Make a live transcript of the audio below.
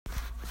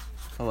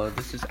Hello,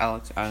 this is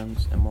Alex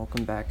Adams, and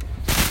welcome back to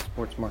the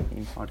Sports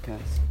Marketing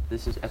Podcast.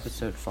 This is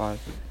episode 5.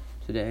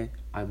 Today,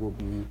 I will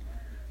be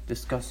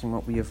discussing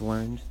what we have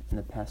learned in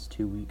the past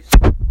 2 weeks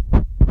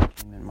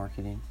in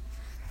marketing.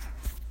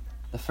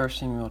 The first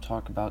thing we will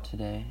talk about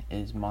today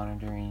is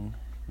monitoring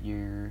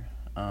your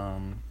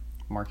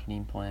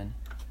marketing plan.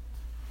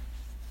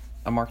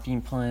 A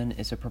marketing plan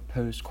is a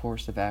proposed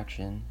course of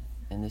action,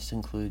 and this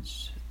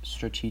includes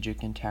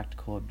strategic and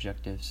tactical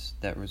objectives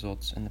that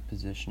results in the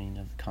positioning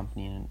of the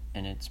company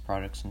and its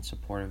products in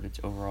support of its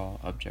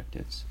overall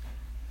objectives.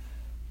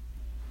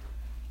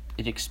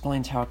 It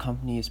explains how a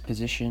company is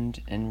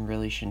positioned in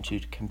relation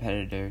to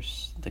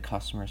competitors, the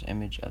customer's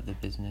image of the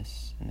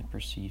business, and the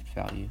perceived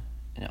value,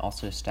 and it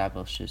also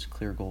establishes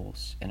clear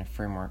goals and a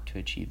framework to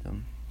achieve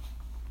them.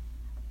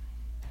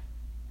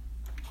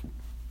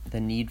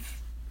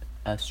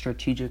 A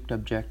strategic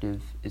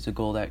objective is a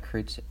goal that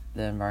creates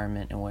the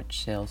environment in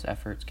which sales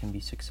efforts can be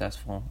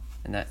successful,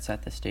 and that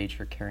set the stage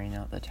for carrying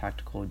out the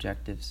tactical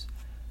objectives.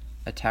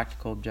 A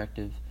tactical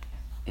objective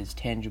is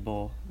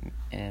tangible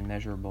and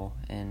measurable,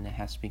 and it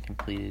has to be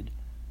completed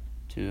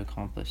to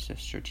accomplish the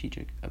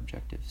strategic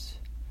objectives.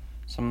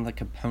 Some of the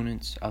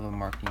components of a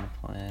marketing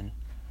plan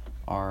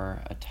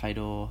are a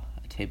title,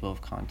 a table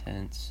of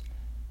contents,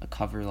 a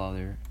cover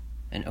letter,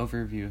 an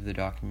overview of the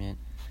document.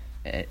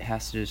 It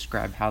has to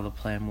describe how the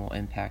plan will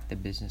impact the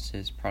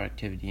business's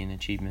productivity and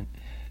achievement,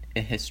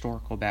 a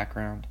historical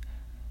background,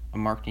 a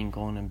marketing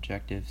goal and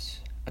objectives,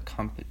 a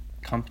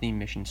company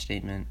mission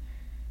statement,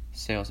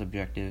 sales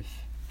objective,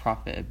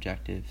 profit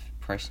objective,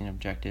 pricing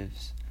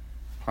objectives,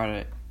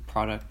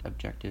 product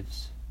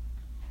objectives.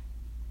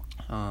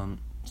 Some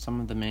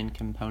of the main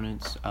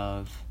components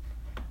of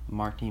a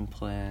marketing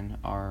plan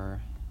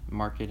are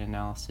market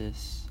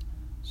analysis.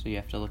 So you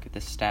have to look at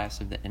the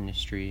status of the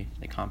industry,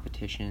 the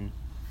competition,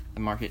 the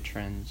market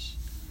trends,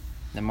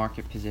 the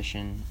market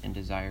position, and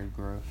desired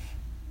growth.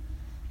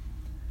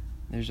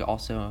 There's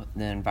also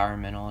the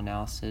environmental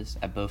analysis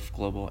at both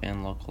global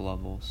and local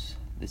levels.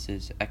 This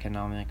is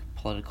economic,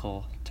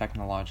 political,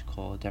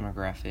 technological,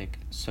 demographic,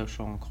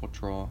 social and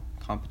cultural,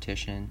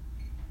 competition.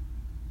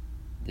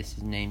 This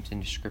is names and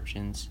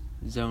descriptions,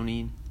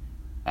 zoning,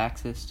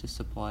 access to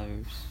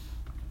suppliers.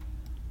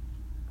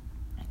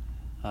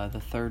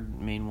 The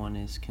third main one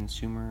is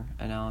consumer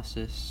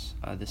analysis.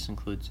 This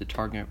includes the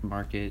target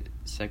market,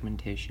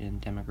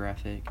 segmentation,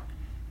 demographic,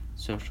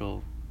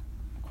 social,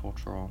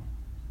 cultural.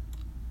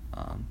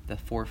 The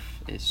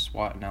fourth is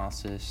SWOT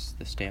analysis.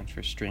 This stands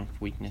for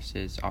strengths,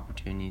 weaknesses,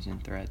 opportunities,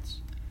 and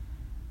threats.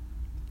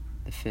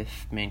 The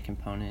fifth main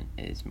component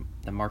is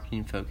the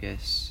marketing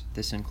focus.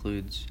 This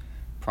includes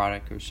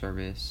product or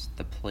service,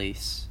 the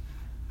place,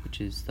 which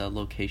is the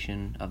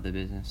location of the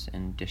business,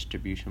 and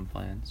distribution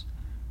plans,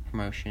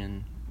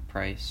 promotion,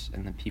 price,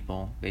 and the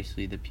people,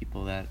 basically the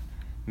people that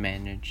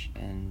manage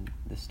and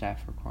the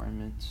staff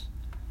requirements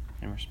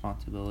and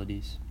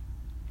responsibilities.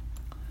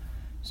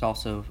 It's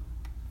also,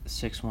 the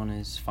sixth one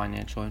is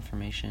financial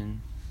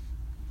information,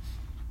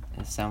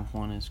 and the seventh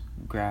one is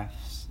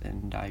graphs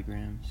and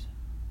diagrams.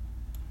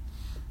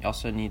 You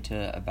also need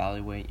to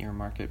evaluate your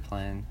market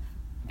plan.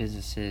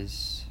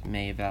 Businesses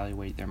may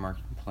evaluate their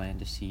marketing plan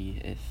to see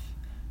if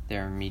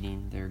they're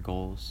meeting their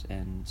goals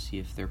and see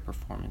if their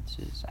performance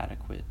is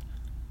adequate.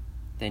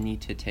 They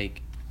need to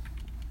take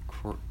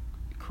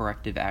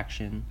corrective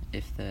action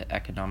if the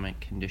economic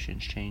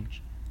conditions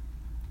change,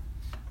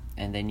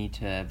 and they need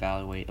to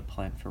evaluate a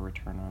plan for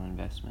return on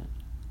investment.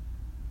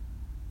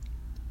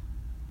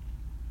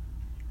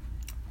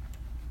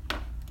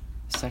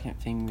 The second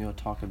thing we'll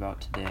talk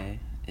about today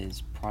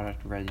is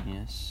product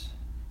readiness.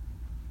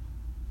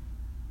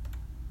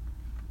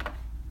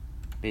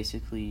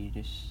 Basically, you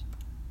just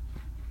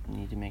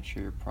need to make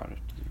sure your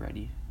product is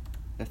ready.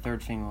 The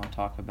third thing we'll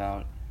talk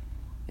about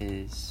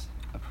is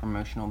a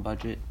promotional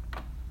budget.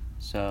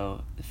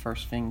 So the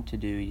first thing to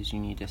do is you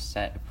need to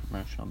set a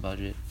promotional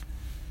budget.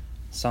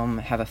 Some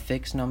have a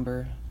fixed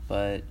number,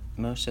 but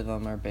most of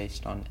them are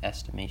based on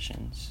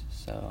estimations,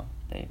 so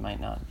they might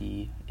not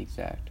be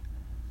exact.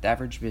 The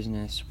average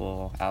business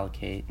will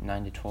allocate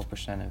 9 to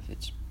 12% of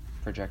its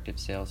projected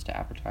sales to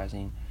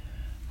advertising.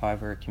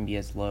 However, it can be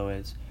as low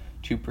as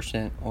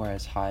 2% or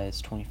as high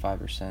as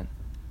 25%.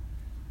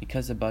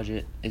 Because the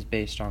budget is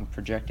based on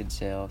projected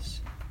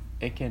sales,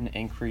 it can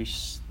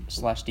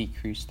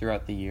increase/decrease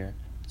throughout the year,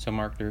 so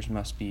marketers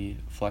must be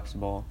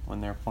flexible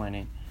when they're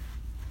planning.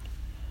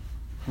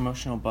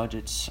 Promotional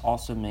budgets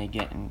also may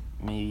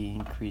be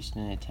increased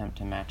in an attempt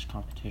to match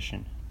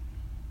competition.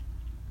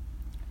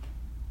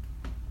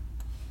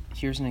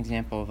 Here's an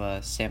example of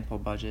a sample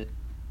budget.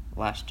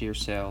 Last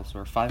year's sales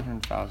were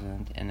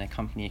 $500,000, and the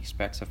company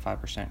expects a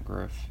 5%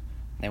 growth.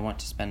 They want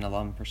to spend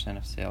 11%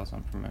 of sales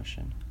on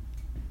promotion.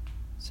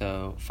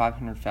 So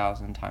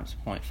 500,000 times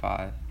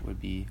 0.5 would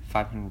be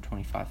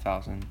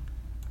 525,000,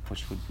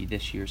 which would be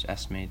this year's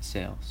estimated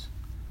sales.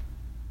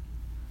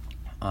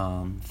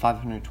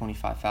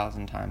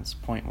 525,000 times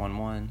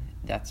 0.11,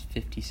 that's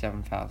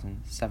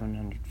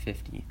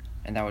 57,750,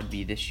 and that would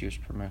be this year's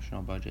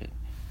promotional budget.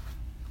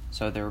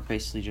 So they're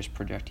basically just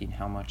projecting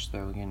how much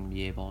they're going to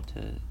be able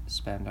to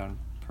spend on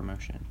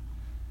promotion.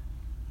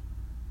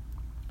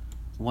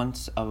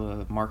 Once a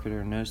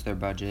marketer knows their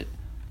budget,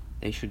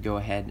 they should go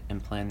ahead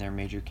and plan their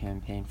major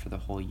campaign for the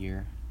whole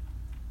year.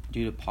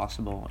 Due to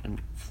possible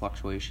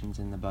fluctuations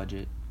in the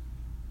budget,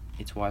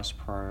 it's wise to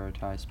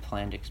prioritize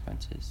planned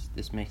expenses.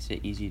 This makes it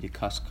easy to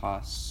cut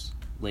costs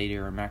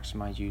later or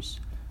maximize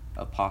use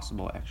of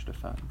possible extra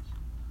funds.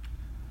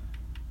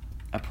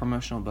 A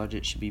promotional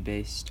budget should be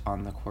based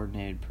on the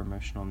coordinated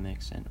promotional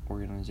mix and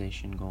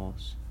organization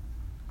goals.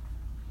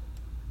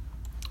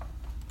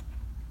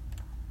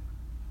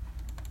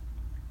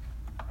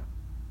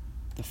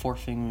 The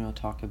fourth thing we will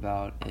talk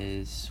about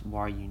is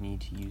why you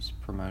need to use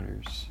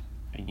promoters.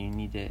 You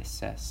need to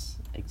assess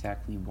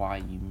exactly why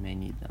you may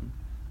need them.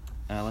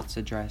 Let's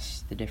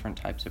address the different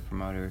types of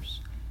promoters.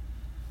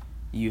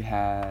 You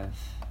have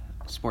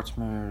sports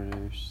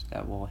promoters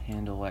that will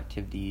handle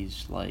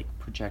activities like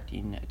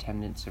projecting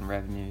attendance and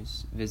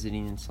revenues,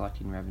 visiting and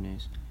selecting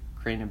revenues,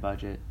 creating a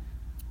budget,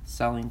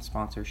 selling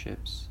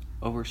sponsorships,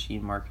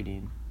 overseeing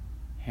marketing,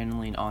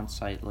 handling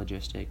on-site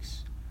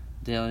logistics,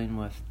 dealing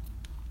with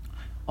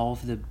all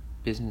of the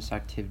business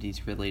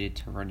activities related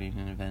to running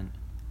an event.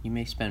 You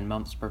may spend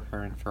months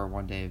preparing for a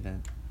one-day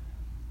event.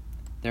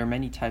 There are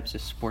many types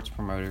of sports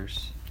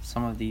promoters.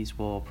 Some of these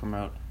will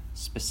promote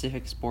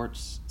specific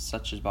sports,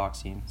 such as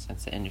boxing,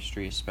 since the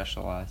industry is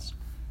specialized.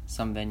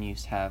 Some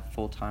venues have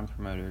full-time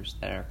promoters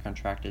that are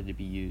contracted to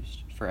be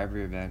used for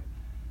every event.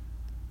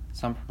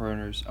 Some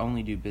promoters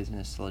only do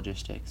business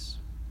logistics,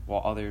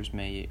 while others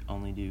may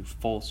only do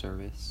full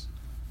service.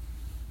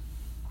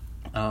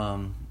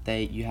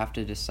 You have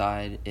to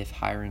decide if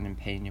hiring and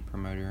paying a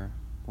promoter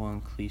will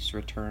increase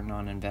return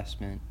on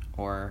investment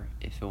or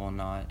if it will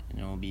not and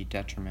it will be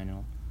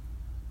detrimental.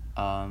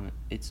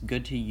 It's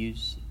good to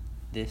use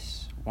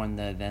this when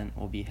the event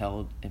will be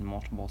held in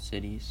multiple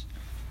cities,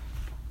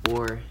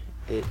 or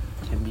it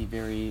can be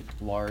very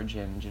large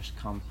and just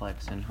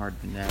complex and hard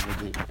to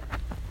navigate.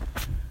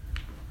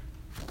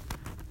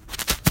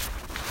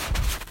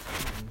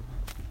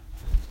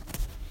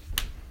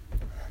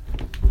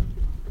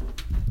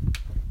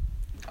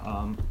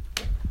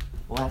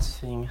 Last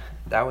thing,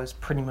 that was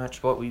pretty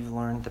much what we've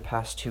learned the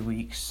past 2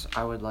 weeks.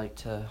 I would like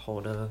to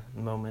hold a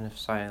moment of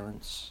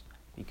silence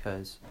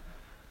because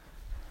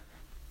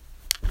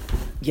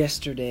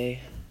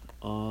yesterday,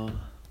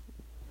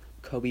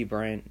 Kobe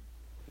Bryant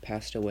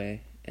passed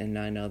away and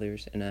 9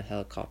 others in a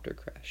helicopter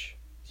crash.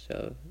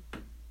 So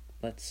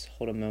let's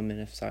hold a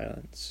moment of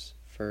silence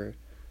for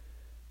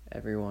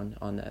everyone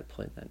on that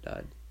plane that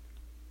died.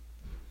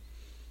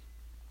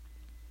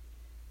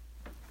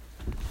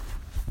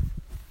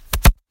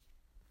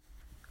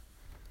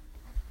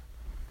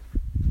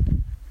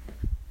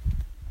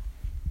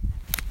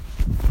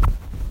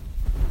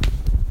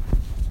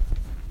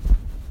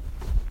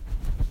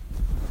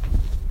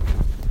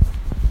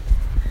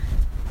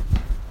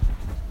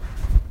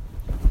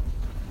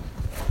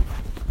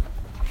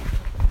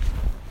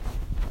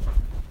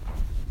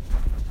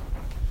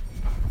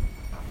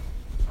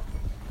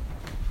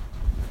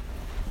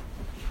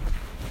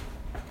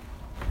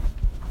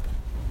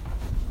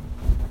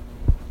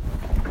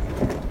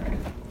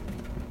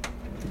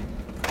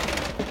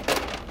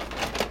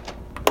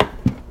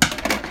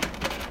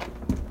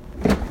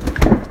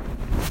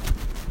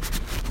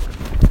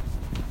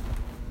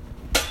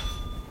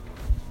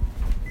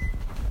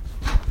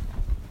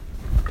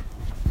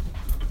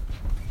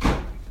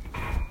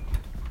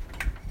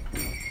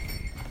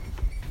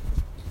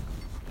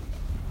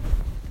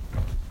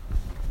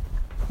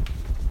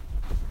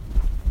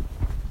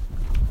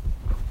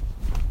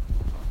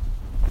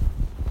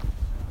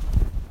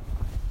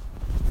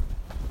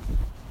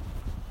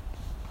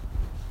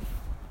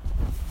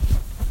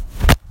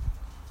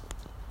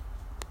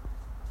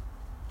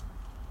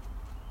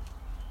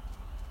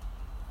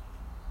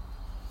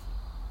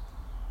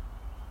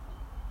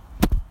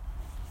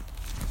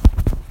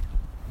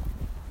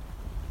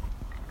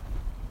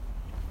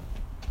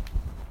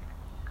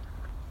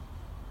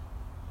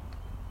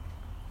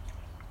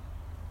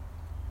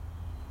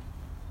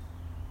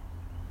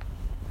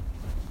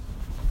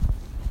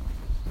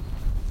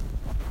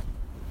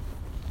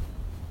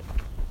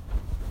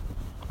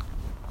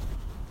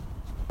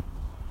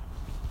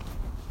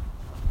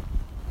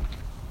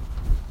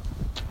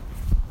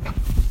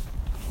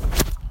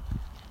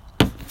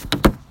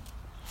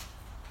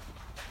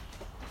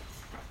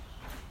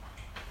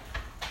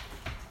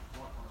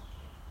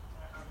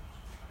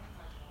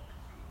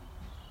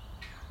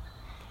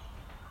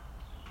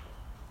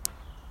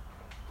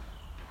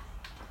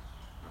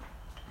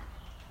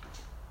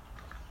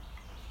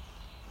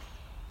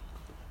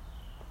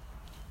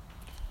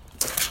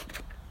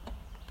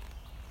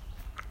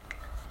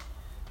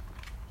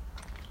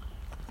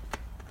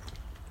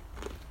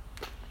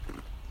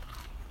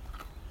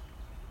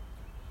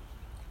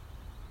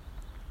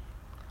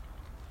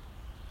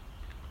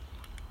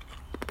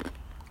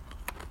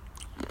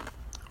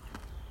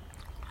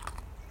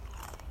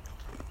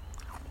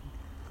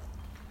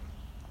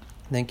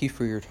 Thank you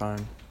for your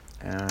time.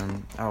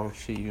 and I will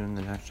see you in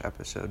the next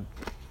episode.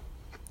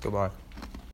 Goodbye.